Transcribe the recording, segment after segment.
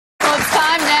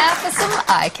for some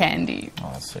eye candy. Oh,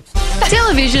 that's sexy.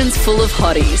 Television's full of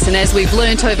hotties, and as we've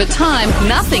learnt over time,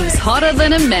 nothing's hotter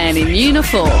than a man in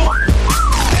uniform.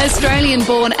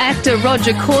 Australian-born actor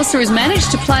Rodger Corser has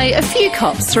managed to play a few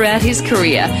cops throughout his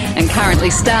career and currently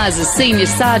stars as Senior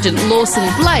Sergeant Lawson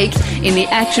Blake in the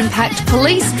action-packed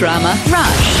police drama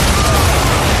Rush.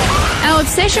 Our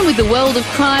obsession with the world of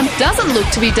crime doesn't look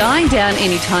to be dying down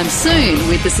anytime soon,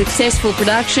 with the successful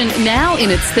production now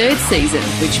in its third season,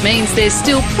 which means there's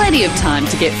still plenty of time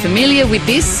to get familiar with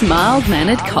this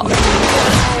mild-mannered cop.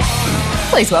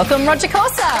 Please welcome Rodger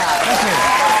Corser. Thank you.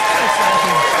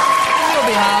 On your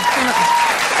behalf,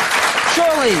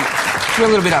 surely you're a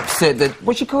little bit upset that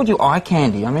she called you eye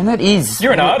candy. I mean, that is...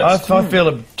 You're an artist. I feel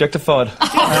objectified.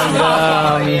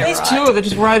 These two are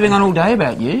just raving on all day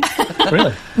about you.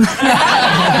 Really?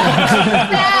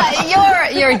 Now,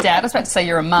 you're a dad. I was about to say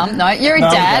you're a mum. No, you're a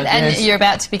dad, and yes. You're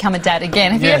about to become a dad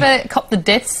again. Have you ever copped the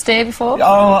death stare before?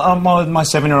 Oh, my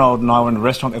 7-year-old and I went to a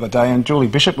restaurant the other day, and Julie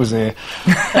Bishop was there,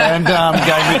 and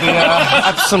gave me the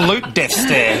absolute death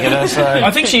stare. You know, so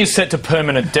I think she is set to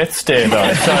permanent death stare,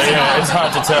 though. So yeah, it's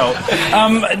hard to tell.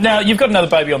 Now you've got another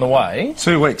baby on the way.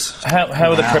 2 weeks.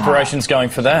 How are the preparations going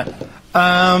for that?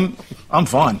 I'm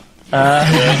fine.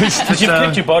 You've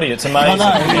kept your body. It's amazing.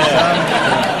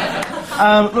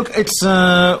 Look, it's... you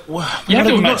have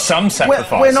to make some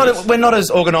sacrifices. We're not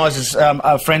as organised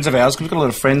as friends of ours, because we've got a lot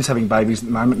of friends having babies at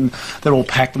the moment, and they're all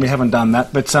packed, and we haven't done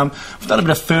that. But we've done a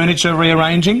bit of furniture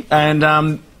rearranging,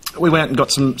 and we went and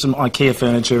got some IKEA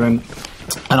furniture, and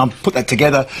I put that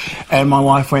together, and my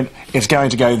wife went, it's going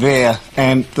to go there,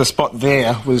 and the spot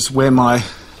there was where my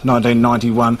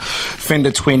 1991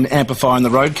 Fender Twin amplifier in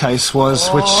the road case was,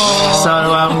 which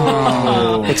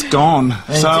it's gone.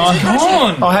 So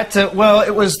I had to. Well,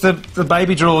 it was the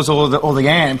baby drawers or the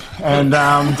amp, and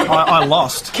I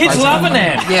lost. Kids love an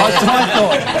amp. Yeah. I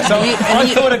thought. So I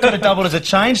thought it could have doubled as a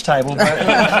change table,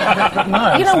 but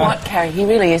no. You know what, Carrie? He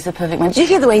really is the perfect one. Did you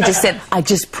hear the way he just said, I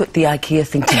just put the IKEA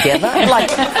thing together? Like,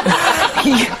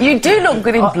 you do look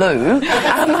good in blue.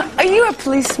 Are you a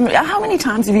policeman? How many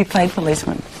times have you played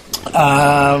policeman?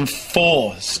 4.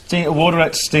 Water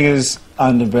Rat, Stingers,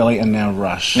 Underbelly, and now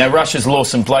Rush. Now Rush is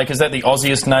Lawson Blake. Is that the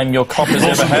Aussiest name your cop has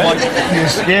ever had?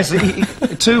 Yes.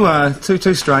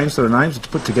 Two strange sort of names to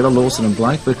put together, Lawson and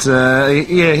Blake. But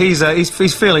yeah, he's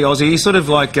fairly Aussie. He's sort of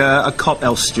like a cop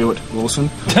Al Stewart,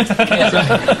 Lawson.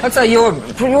 I'd say you're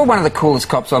one of the coolest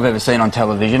cops I've ever seen on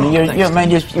television.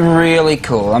 You're really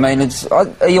cool. I mean,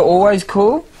 are you always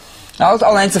cool?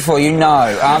 I'll answer for you, no.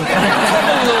 Have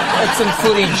a look at some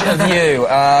footage of you.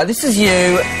 This is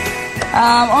you.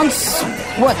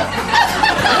 What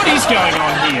is going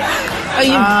on here? Are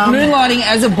you moonlighting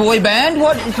as a boy band?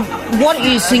 What are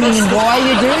you singing and why are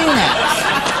you doing that?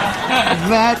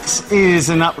 That is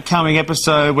an upcoming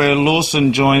episode where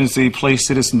Lawson joins the Police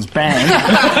Citizens Band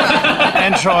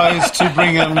and tries to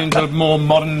bring them into a more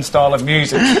modern style of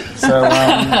music. So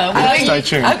stay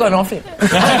tuned. I've gone off it.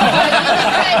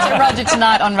 Rodger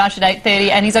tonight on Rush at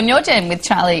 8:30, and he's on your Gen with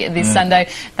Charlie this Sunday.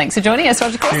 Thanks for joining us,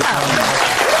 Rodger Corser.